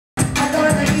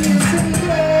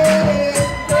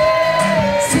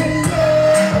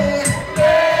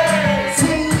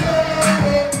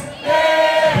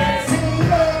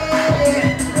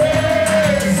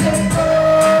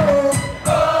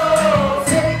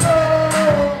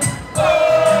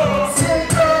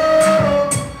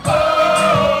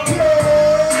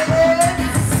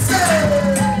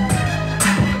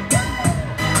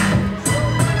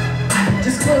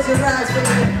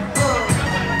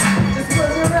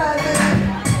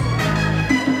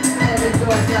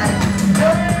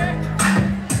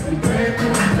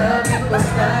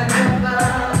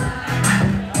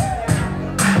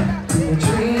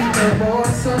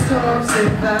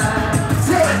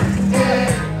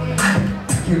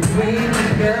que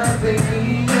brilha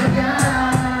bem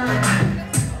olhar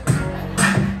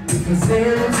e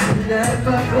fazendo sinal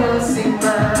pra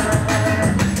aproximar.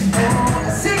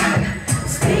 Assim,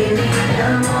 baby,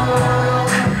 amor,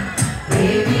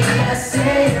 baby,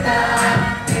 aceita.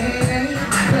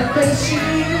 The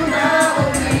beijinho na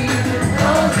ouvido,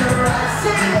 close your eyes.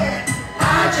 I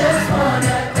just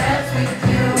wanna dance with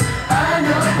you. I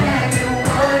know that you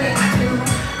want it too.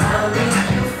 I'll make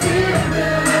you feel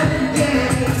good, yeah.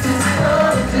 Just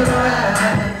close your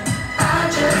eyes. I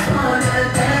just wanna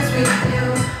dance with you.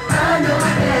 I know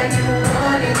that you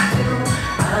want it too.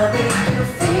 I'll make you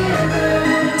feel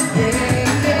good, yeah,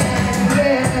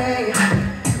 yeah,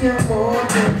 yeah. Your amor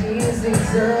que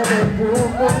deslizando por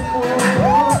corpo.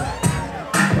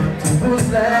 Os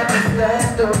lábios pra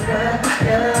tocar,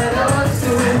 quero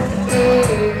sua.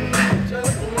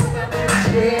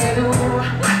 Yeah.